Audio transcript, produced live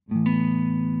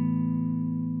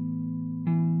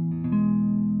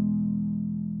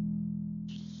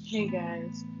Hey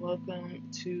guys, welcome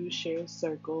to Share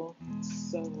Circle.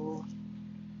 So,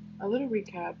 a little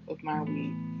recap of my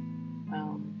week.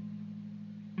 Um,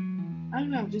 I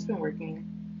don't know, I've just been working.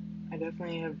 I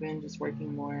definitely have been just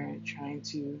working more, trying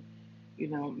to,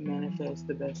 manifest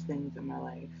the best things in my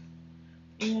life.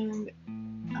 And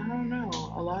I don't know,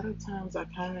 a lot of times I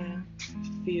kind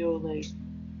of feel like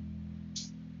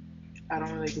I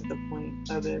don't really get the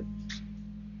point of it.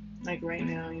 Like right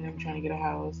now, I'm trying to get a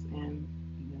house and,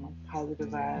 positive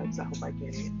vibes. I hope I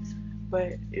get it.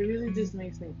 But it really just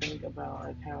makes me think about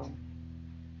like how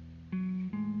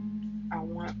I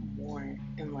want more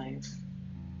in life.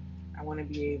 I want to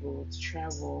be able to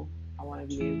travel. I want to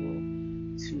be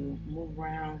able to move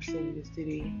around city to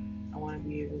city. I want to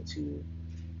be able to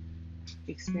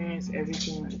experience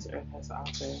everything that this earth has to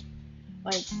offer.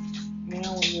 Like,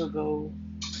 when you go,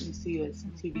 you see a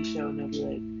TV show and they'll be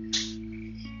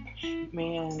like,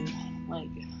 man, like,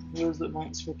 lives with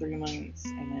monks for 3 months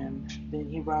and then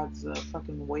he rides a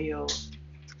fucking whale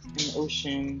in the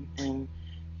ocean and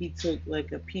he took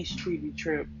like a peace treaty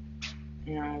trip,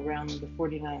 around the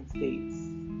 49 states.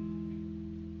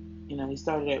 He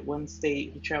started at one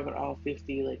state, he traveled all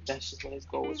 50. Like, that's just what his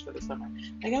goal was for the summer.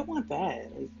 Like, I want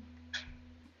that. Like,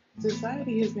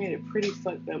 society has made it pretty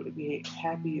fucked up to be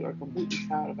happy or completely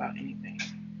proud about anything.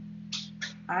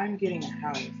 I'm getting a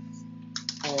house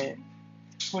at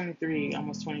 23,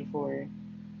 almost 24,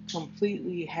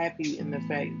 completely happy in the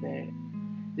fact that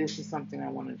this is something I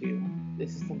want to do.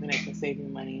 This is something that can save me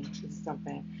money. This is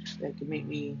something that can make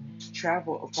me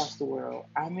travel across the world.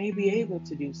 I may be able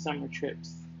to do summer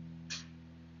trips,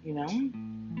 you know?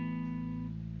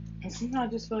 And sometimes I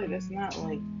just feel like that's not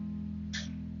like,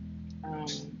 um,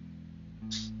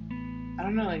 I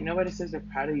don't know, like nobody says they're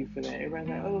proud of you for that. Everybody's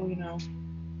like, oh,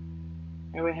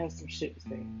 everybody has some shit to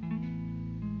say.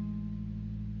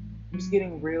 I'm just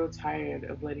getting real tired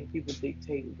of letting people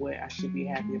dictate what I should be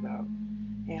happy about.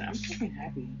 And I'm fucking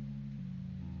happy.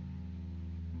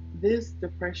 This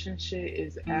depression shit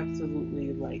is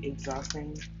absolutely like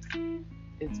exhausting.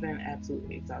 It's been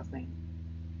absolutely exhausting.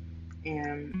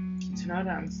 And to know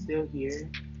that I'm still here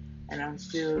and I'm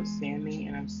still standing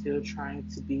and I'm still trying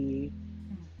to be,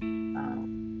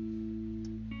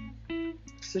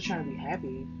 still trying to be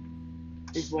happy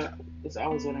is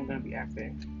always what I'm going to be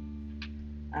after.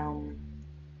 Um,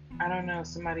 I don't know.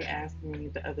 Somebody asked me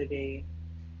the other day,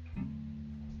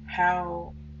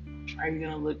 how are you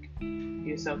going to look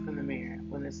yourself in the mirror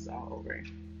when this is all over?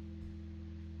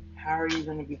 How are you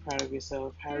going to be proud of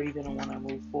yourself? How are you going to want to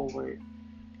move forward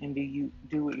and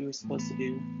do what you were supposed to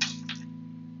do?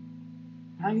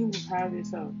 How are you going to be proud of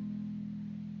yourself?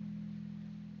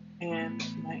 And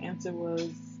my answer was,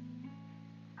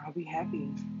 I'll be happy.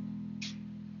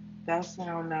 That's when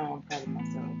I'll know I'm proud of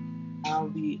myself.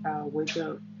 I'll wake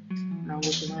up and I'll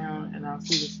look around and I'll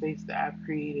see the space that I've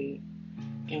created.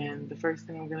 And the first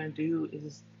thing I'm going to do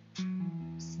is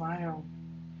smile.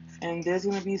 And there's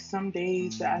going to be some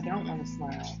days that I don't want to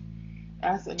smile.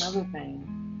 That's another thing.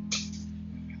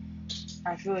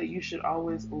 I feel like you should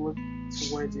always look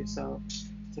towards yourself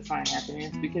to find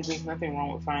happiness because there's nothing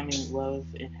wrong with finding love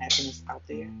and happiness out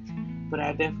there. But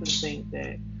I definitely think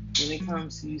that when it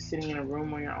comes to you sitting in a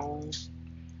room on your own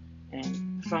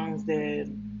and the phone's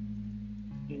dead,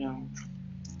 you know,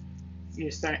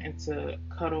 you're starting to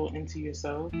cuddle into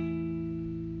yourself,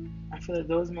 I feel like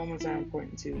those moments are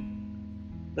important too.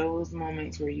 Those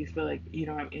moments where you feel like you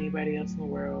don't have anybody else in the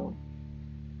world.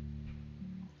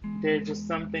 There's just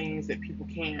some things that people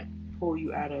can't pull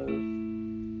you out of.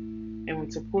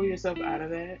 And to pull yourself out of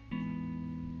that,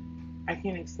 I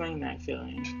can't explain that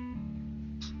feeling.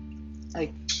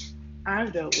 Like,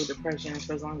 I've dealt with depression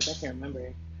for as long as I can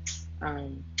remember.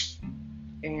 Um,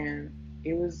 and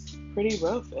it was pretty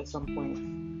rough at some point.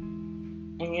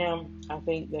 And yeah, I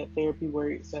think that therapy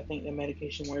works. I think that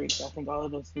medication works. I think all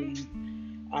of those things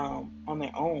on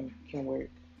their own can work.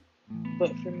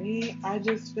 But for me, I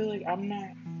just feel like I'm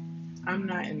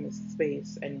not in the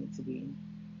space I need to be.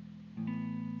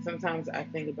 Sometimes I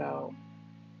think about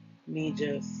me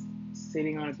just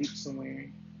sitting on a beach somewhere,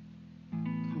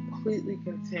 completely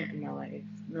content in my life.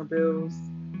 No bills,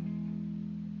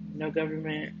 no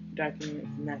government documents,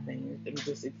 nothing. I'm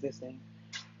just existing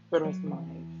for the rest of my life.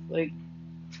 Like,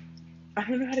 I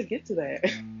don't know how to get to that.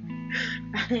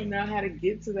 I don't know how to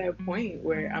get to that point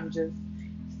where I'm just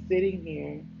sitting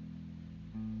here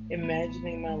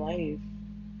imagining my life,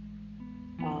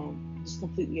 just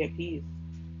completely at peace.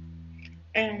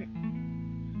 And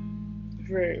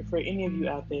for any of you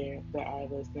out there that are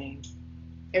listening,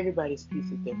 everybody's peace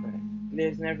is different.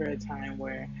 There's never a time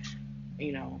where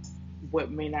you know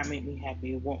what may not make me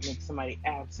happy won't make somebody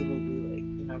absolutely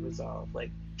resolve.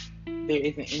 Like there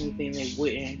isn't anything they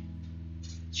wouldn't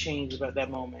change about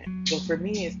that moment. But for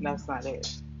me, that's not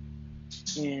it.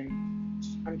 And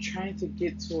I'm trying to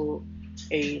get to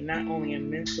a not only a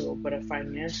mental but a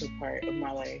financial part of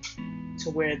my life to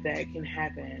where that can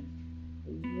happen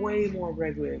way more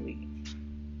regularly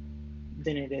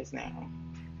than it is now.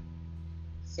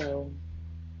 So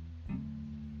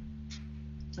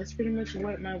that's pretty much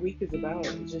what my week is about.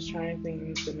 Just trying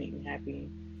things to make me happy.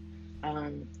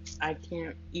 Um, I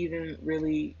can't even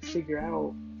really figure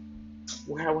out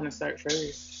where I want to start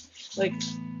first. Like,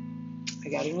 I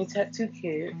got a new tattoo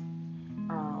kit.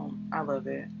 I love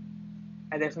it.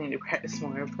 I definitely need to practice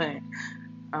more, but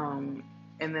um,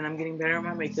 and then I'm getting better at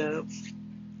my makeup.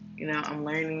 I'm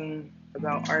learning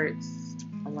about arts.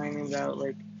 I'm learning about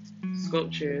like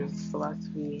sculptures,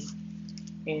 philosophy,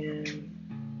 and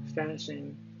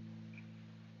fashion.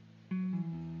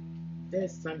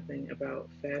 There's something about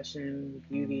fashion,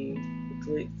 beauty, the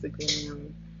glitz, the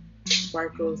glam,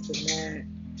 sparkles, the matte,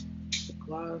 the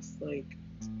gloss, like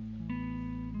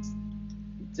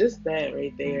just that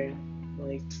right there.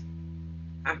 Like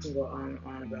I can go on and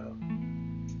on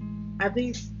about. I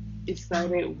think it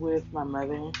started with my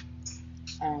mother.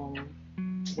 Um,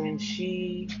 when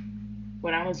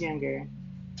when I was younger,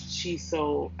 she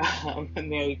sold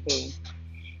Mary Kay.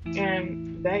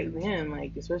 And back then,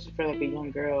 like especially for like a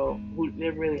young girl who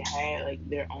never really had like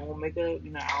their own makeup,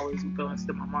 I always would go and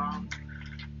steal my mom.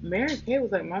 Mary Kay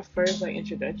was like my first like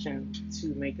introduction to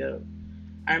makeup.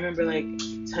 I remember like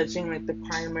touching like the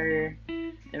primer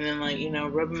and then like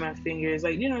rubbing my fingers,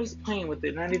 like just playing with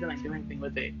it, not even like doing anything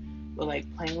with it, but like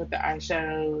playing with the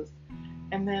eyeshadows.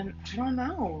 And then I don't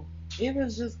know, it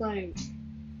was just like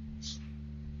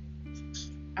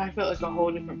I felt like a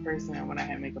whole different person when I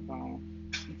had makeup on.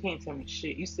 You can't tell me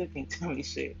shit. You still can't tell me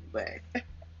shit, but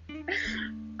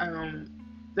um,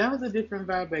 that was a different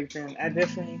vibe back then. I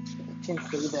definitely can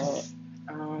say that.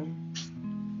 Um,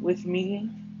 with me,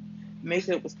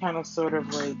 makeup was kind of sort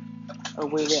of like a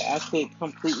way that I could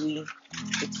completely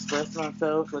express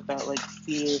myself without like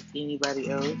fear of anybody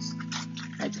else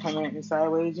like coming at me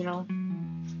sideways. And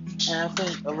I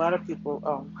think a lot of people.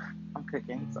 Oh, I'm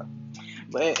cooking, so.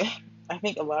 But I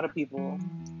think a lot of people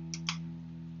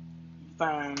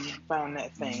found found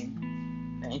that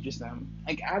thing interesting.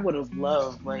 Like I would have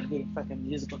loved like getting fucking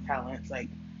musical talents. Like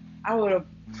I would have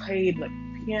played like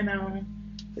piano,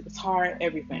 the guitar,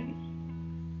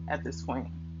 everything at this point.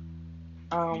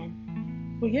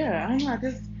 But yeah, I don't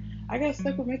know. I got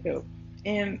stuck with makeup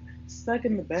and stuck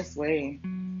in the best way.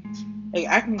 Like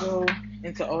I can go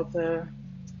into Ulta,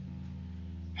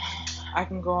 I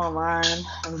can go online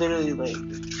and literally like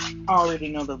already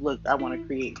know the look I want to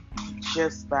create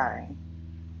just by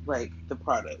like the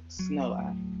products. No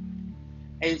lie.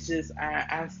 It's just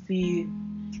I see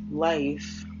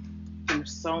life through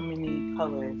so many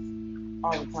colors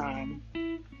all the time.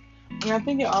 And I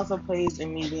think it also plays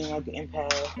in me being like an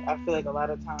empath. I feel like a lot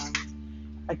of times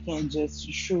I can't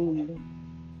just truly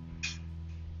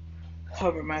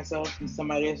cover myself in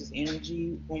somebody else's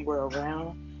energy when we're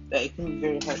around. That it can be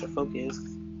very hard to focus.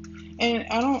 And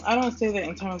I don't say that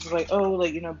in terms of like, oh,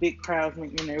 like, big crowds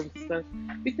make me nervous and stuff.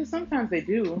 Because sometimes they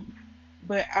do.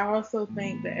 But I also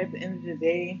think that at the end of the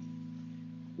day,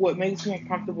 what makes me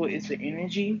uncomfortable is the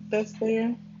energy that's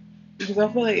there. Because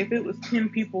I feel like if it was 10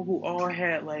 people who all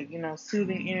had like,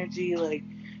 soothing energy, like,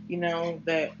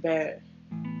 that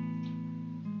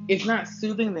it's not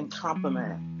soothing then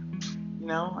compliment.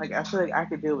 Like I feel like I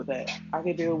could deal with that. I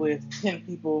could deal with 10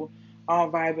 people all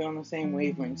vibing on the same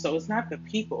wavelength. So it's not the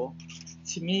people.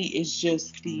 To me, it's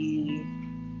just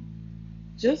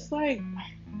like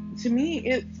to me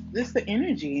it's the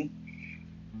energy.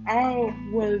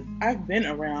 I've been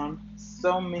around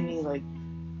so many like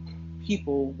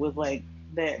people with like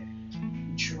that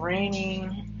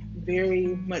draining, very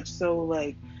much so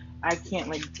like I can't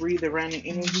like breathe around the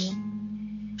energy,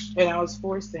 and I was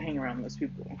forced to hang around those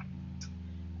people.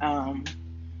 Um,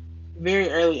 very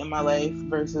early in my life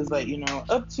versus like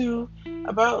up to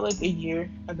about like a year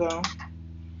ago.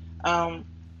 Um,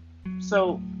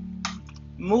 so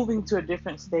moving to a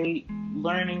different state,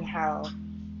 learning how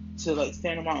to like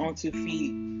stand on my own 2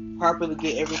 feet, properly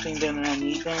get everything done that I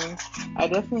need done. I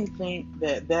definitely think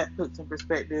that puts in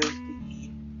perspective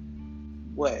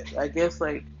what I guess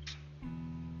like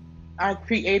I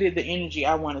created the energy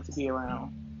I wanted to be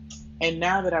around. And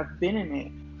now that I've been in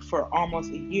it for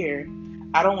almost a year,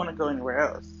 I don't want to go anywhere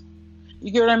else.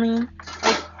 You get what I mean?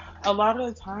 Like a lot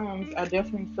of the times, I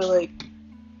definitely feel like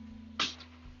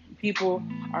people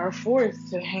are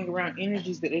forced to hang around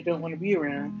energies that they don't want to be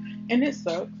around, and it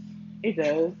sucks. It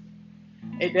does.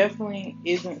 It definitely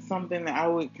isn't something that I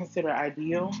would consider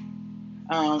ideal.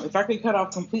 If I could cut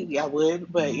off completely, I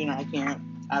would, but I can't,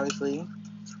 obviously.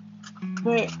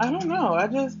 But I don't know.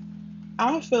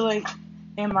 I feel like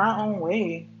in my own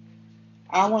way,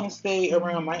 I want to stay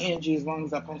around my energy as long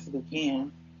as I possibly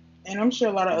can. And I'm sure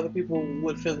a lot of other people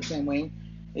would feel the same way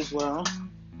as well.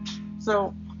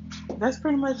 So that's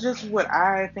pretty much just what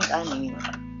I think I need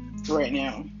right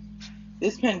now.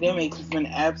 This pandemic has been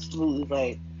absolutely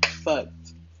like fucked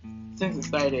since it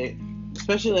started.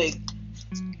 Especially like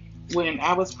when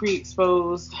I was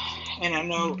pre-exposed, and I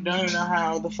don't even know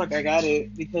how the fuck I got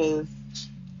it because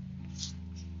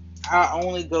I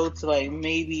only go to like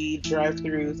maybe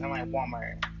drive-throughs and like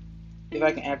Walmart if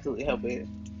I can absolutely help it.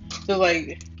 So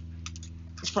like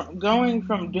from going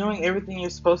from doing everything you're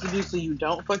supposed to do so you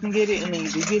don't fucking get it and then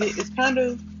you do get it, it's kind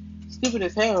of stupid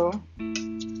as hell.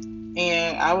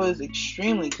 And I was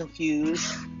extremely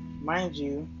confused, mind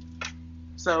you.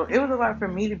 So it was a lot for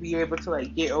me to be able to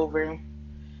like get over.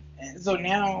 And so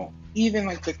now even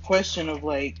like the question of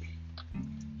like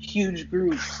huge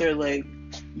groups, they're like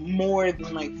more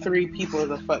than like 3 people is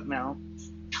a fuck now.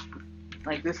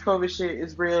 Like this COVID shit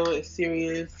is real, it's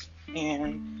serious,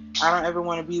 and I don't ever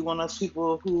want to be one of those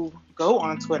people who go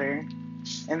on Twitter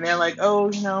and they're like, oh,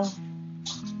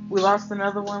 we lost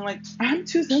another one. Like I'm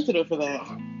too sensitive for that.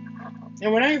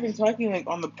 And we're not even talking like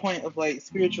on the point of like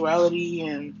spirituality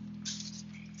and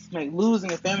like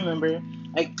losing a family member.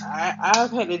 Like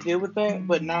I've had to deal with that,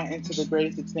 but not into the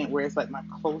greatest extent where it's like my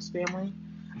close family.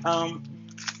 Um,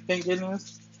 thank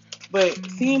goodness. But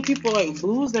seeing people like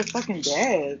lose their fucking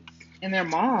dads and their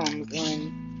moms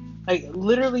and like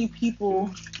literally people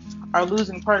are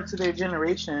losing parts of their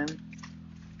generation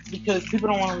because people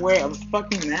don't want to wear a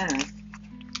fucking mask.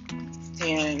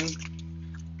 And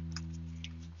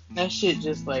that shit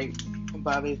just like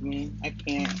bothers me. I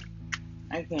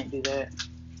can't do that.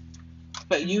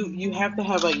 But you have to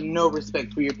have like no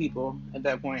respect for your people at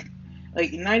that point.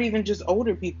 Like not even just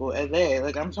older people at that.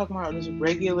 Like I'm talking about just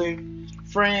regular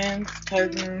friends,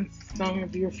 cousins, some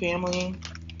of your family.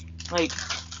 Like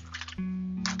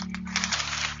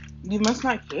you must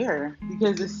not care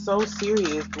because it's so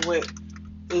serious what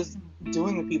is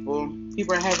doing to people.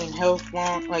 People are having health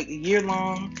long, like year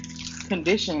long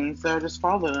conditions that are just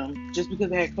following them just because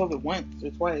they had COVID once or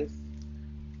twice.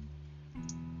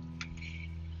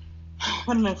 I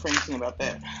don't know for anything about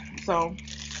that. So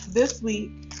this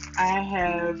week I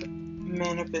have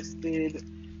manifested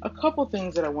a couple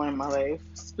things that I want in my life,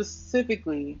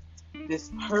 specifically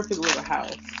this perfect little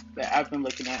house that I've been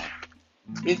looking at.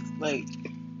 It's like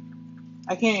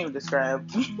I can't even describe.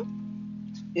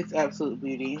 It's absolute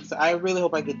beauty. So I really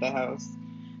hope I get that house.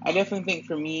 I definitely think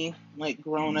for me, like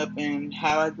growing up and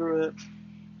how I grew up,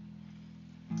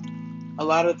 a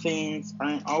lot of things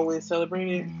aren't always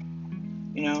celebrated.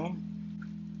 You know,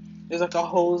 there's like a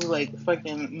whole like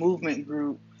fucking movement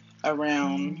group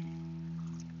around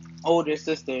older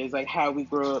sisters, like how we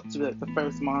grow up to be like the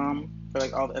first mom for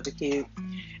like all the other kids,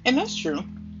 and that's true.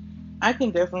 I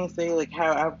can definitely say like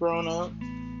how I've grown up.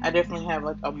 I definitely have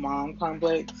like a mom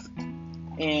complex,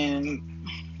 and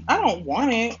I don't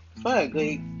want it. Fuck,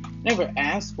 like never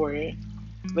asked for it,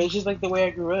 but it's just like the way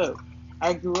I grew up.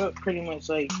 I grew up pretty much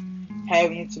like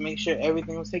having to make sure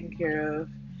everything was taken care of,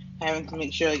 having to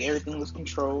make sure like everything was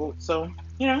controlled. So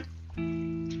you know,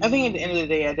 I think at the end of the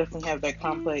day, I definitely have that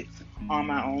complex on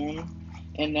my own,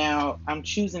 and now I'm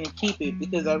choosing to keep it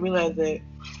because I realize that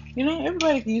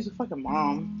everybody can use a fucking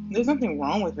mom. There's nothing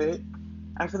wrong with it.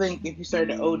 I feel like if you start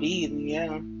to OD, then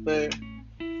yeah, but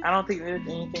I don't think there's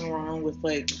anything wrong with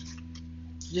like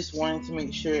just wanting to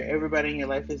make sure everybody in your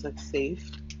life is like safe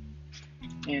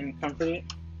and comforted.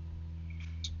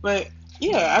 But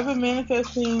yeah, I've been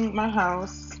manifesting my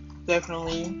house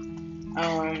definitely.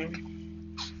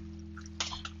 Um,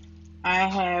 I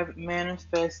have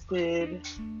manifested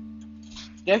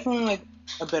definitely like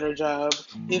a better job.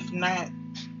 If not,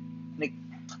 like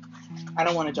I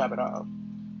don't want a job at all.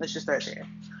 Let's just start there.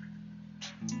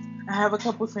 I have a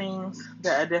couple things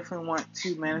that I definitely want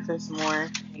to manifest more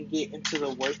and get into the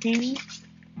working.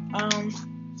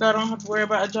 So I don't have to worry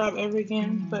about a job ever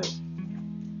again. But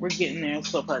we're getting there.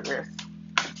 Slow progress.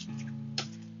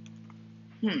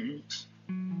 Hmm.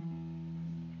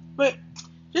 But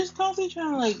just constantly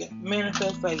trying to like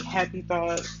manifest like happy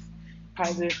thoughts,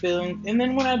 positive feelings. And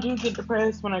then when I do get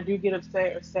depressed, when I do get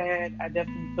upset or sad, I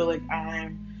definitely feel like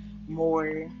I'm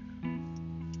more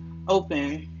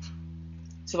open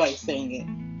to like saying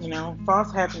it.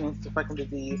 False happiness is a fucking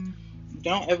disease.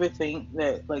 Don't ever think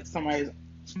that like somebody's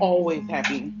always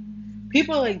happy.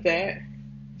 People like that,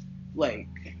 like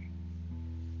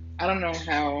I don't know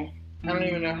how. I don't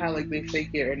even know how like they fake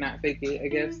it or not fake it, I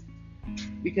guess.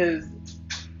 Because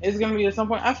it's gonna be at some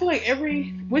point. I feel like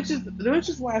which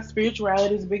is why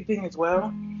spirituality is a big thing as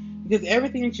well. Because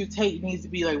everything that you take needs to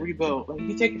be like rebuilt. Like if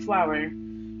you take a flower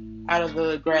out of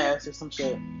the grass or some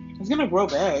shit, it's gonna grow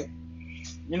back.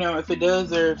 If it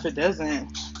does or if it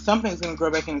doesn't, something's gonna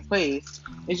grow back in its place.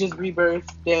 It's just rebirth,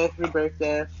 death.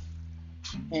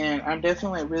 And I'm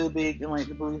definitely like really big in like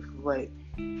the belief of like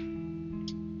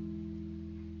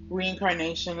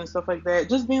reincarnation and stuff like that.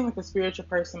 Just being like a spiritual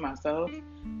person myself,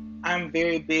 I'm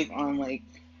very big on like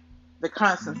the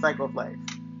constant cycle of life.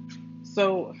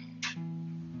 So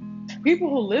people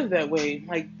who live that way,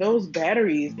 like those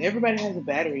batteries, everybody has a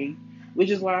battery, which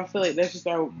is why I feel like that's just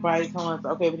our body telling us,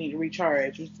 okay, we need to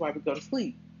recharge, which is why we go to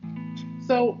sleep.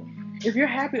 So if you're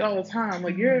happy all the time,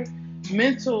 like your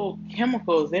mental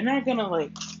chemicals, they're not gonna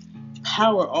like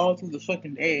power all through the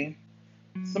fucking day.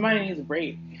 Somebody needs a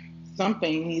break.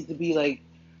 Something needs to be like,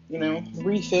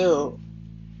 refilled.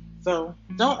 So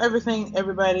don't ever think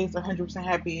everybody's 100%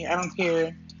 happy. I don't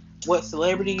care what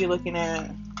celebrity you're looking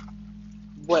at,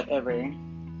 whatever.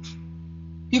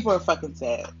 People are fucking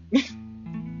sad.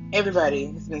 Everybody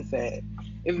has been sad.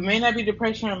 If it may not be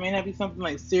depression or it may not be something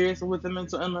like serious with a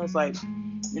mental illness, like,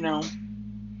 you know,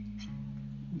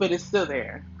 but it's still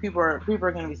there. People are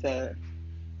gonna be sad.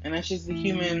 And that's just the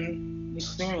human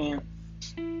experience.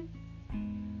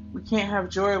 We can't have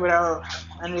joy without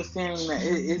understanding that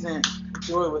it isn't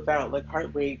joy without like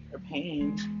heartbreak or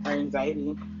pain or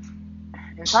anxiety.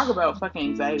 And talk about fucking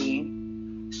anxiety.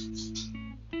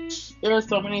 There are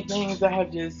so many things that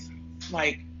have just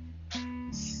like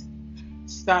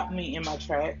stopped me in my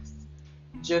tracks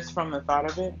just from the thought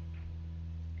of it.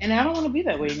 And I don't want to be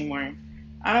that way anymore.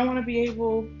 I don't want to be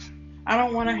able I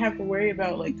don't want to have to worry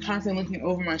about like constantly looking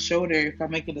over my shoulder if I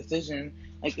make a decision,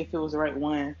 like if it was the right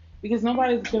one, because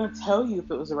nobody's gonna tell you if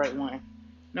it was the right one.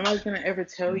 Nobody's gonna ever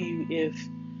tell you if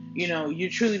you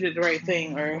truly did the right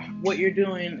thing or what you're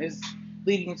doing is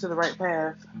leading you to the right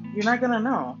path. You're not gonna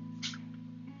know.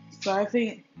 So I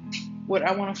think what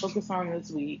I want to focus on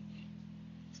this week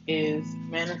is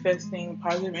manifesting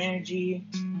positive energy,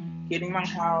 getting my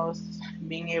house,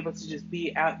 being able to just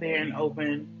be out there and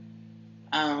open,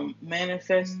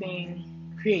 manifesting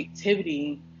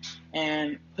creativity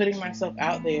and putting myself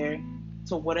out there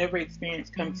to whatever experience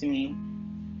comes to me.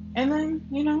 And then,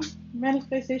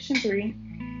 manifestation 3,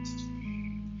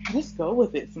 just go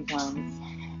with it sometimes.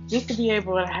 Just to be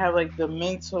able to have like the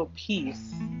mental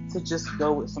peace to just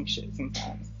go with some shit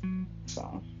sometimes.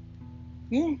 So,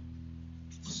 yeah.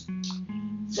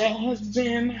 That has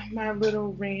been my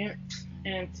little rant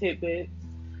and tidbits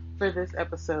for this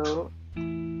episode.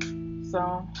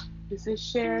 So, this is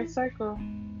Share Circle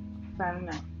signing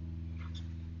out.